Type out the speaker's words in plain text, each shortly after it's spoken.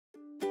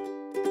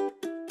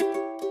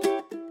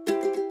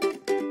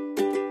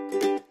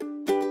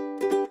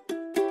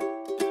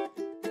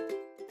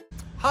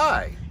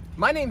Hi,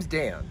 my name's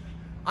Dan.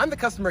 I'm the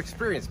Customer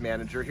Experience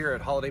Manager here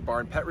at Holiday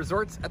Barn Pet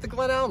Resorts at the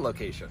Glen Allen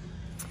location.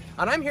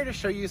 And I'm here to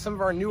show you some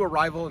of our new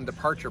arrival and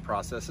departure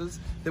processes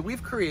that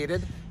we've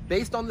created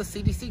based on the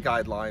CDC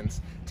guidelines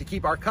to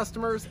keep our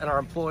customers and our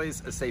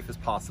employees as safe as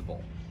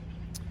possible.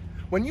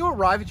 When you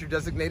arrive at your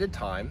designated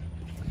time,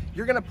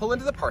 you're going to pull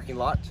into the parking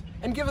lot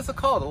and give us a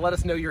call to let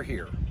us know you're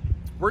here.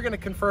 We're going to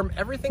confirm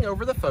everything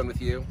over the phone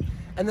with you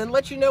and then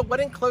let you know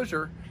what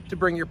enclosure to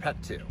bring your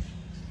pet to.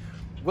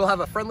 We'll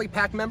have a friendly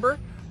pack member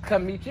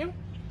come meet you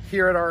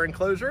here at our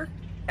enclosure,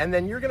 and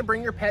then you're going to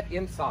bring your pet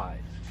inside.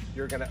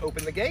 You're going to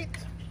open the gate.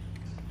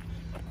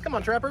 Come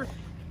on, Trapper.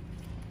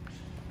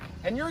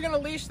 And you're going to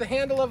leash the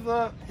handle of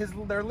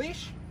their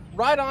leash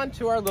right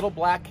onto our little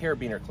black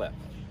carabiner clip.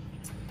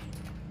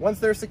 Once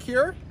they're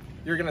secure,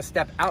 you're going to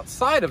step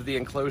outside of the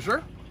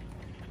enclosure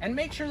and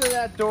make sure that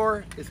that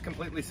door is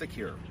completely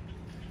secure.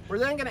 We're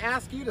then going to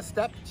ask you to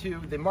step to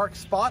the marked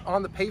spot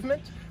on the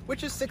pavement,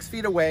 which is 6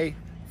 feet away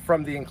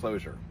from the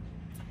enclosure.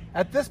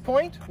 At this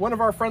point, one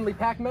of our friendly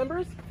pack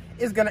members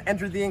is going to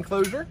enter the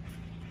enclosure.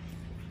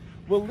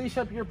 We'll leash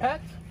up your pet,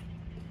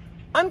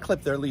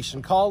 unclip their leash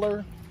and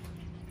collar,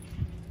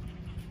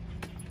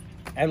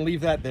 and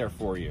leave that there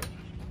for you.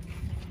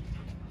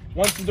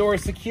 Once the door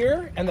is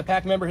secure and the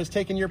pack member has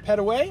taken your pet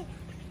away,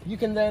 you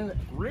can then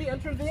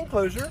re-enter the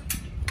enclosure,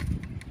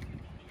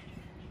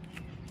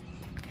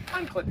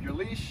 unclip your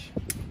leash,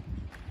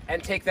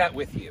 and take that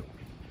with you.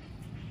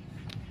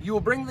 You will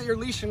bring your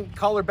leash and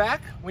collar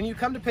back when you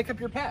come to pick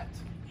up your pet.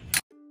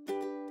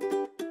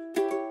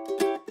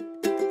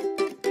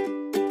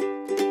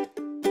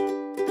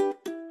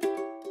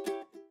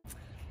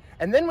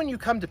 And then when you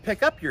come to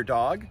pick up your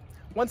dog,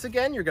 once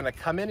again, you're going to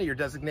come in at your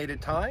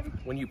designated time.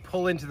 When you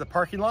pull into the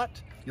parking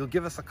lot, you'll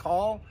give us a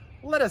call,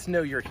 let us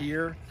know you're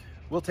here.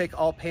 We'll take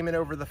all payment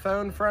over the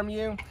phone from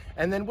you,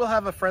 and then we'll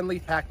have a friendly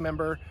pack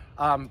member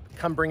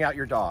come bring out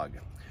your dog.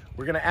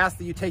 We're going to ask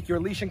that you take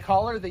your leash and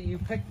collar that you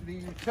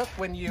took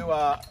when you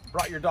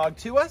brought your dog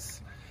to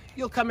us.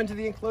 You'll come into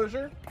the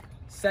enclosure,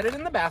 set it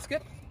in the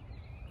basket,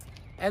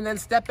 and then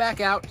step back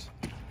out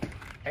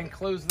and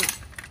close the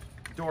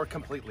door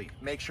completely.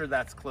 Make sure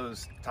that's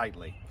closed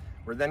tightly.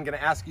 We're then going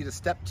to ask you to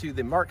step to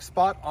the marked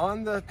spot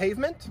on the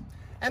pavement,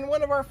 and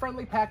one of our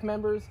friendly pack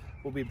members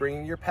will be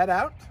bringing your pet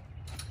out,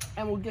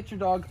 and we'll get your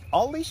dog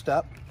all leashed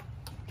up,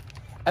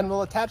 and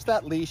we'll attach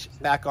that leash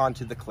back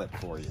onto the clip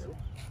for you.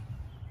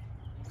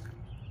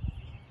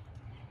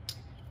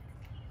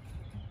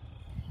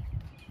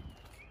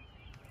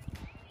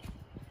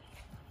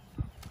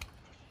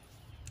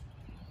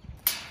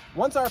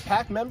 Once our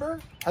pack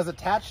member has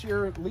attached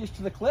your leash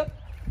to the clip,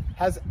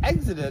 has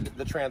exited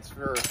the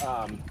transfer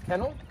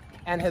kennel,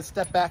 and has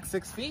stepped back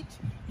 6 feet,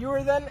 you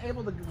are then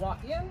able to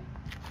walk in.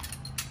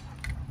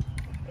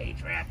 Hey,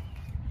 Trap.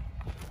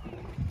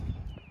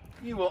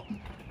 You will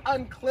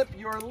unclip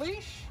your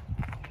leash.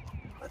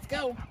 Let's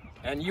go.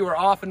 And you are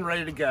off and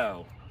ready to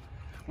go.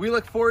 We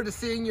look forward to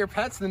seeing your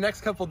pets in the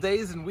next couple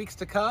days and weeks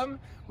to come.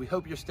 We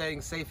hope you're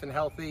staying safe and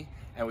healthy,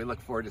 and we look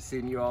forward to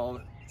seeing you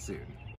all soon.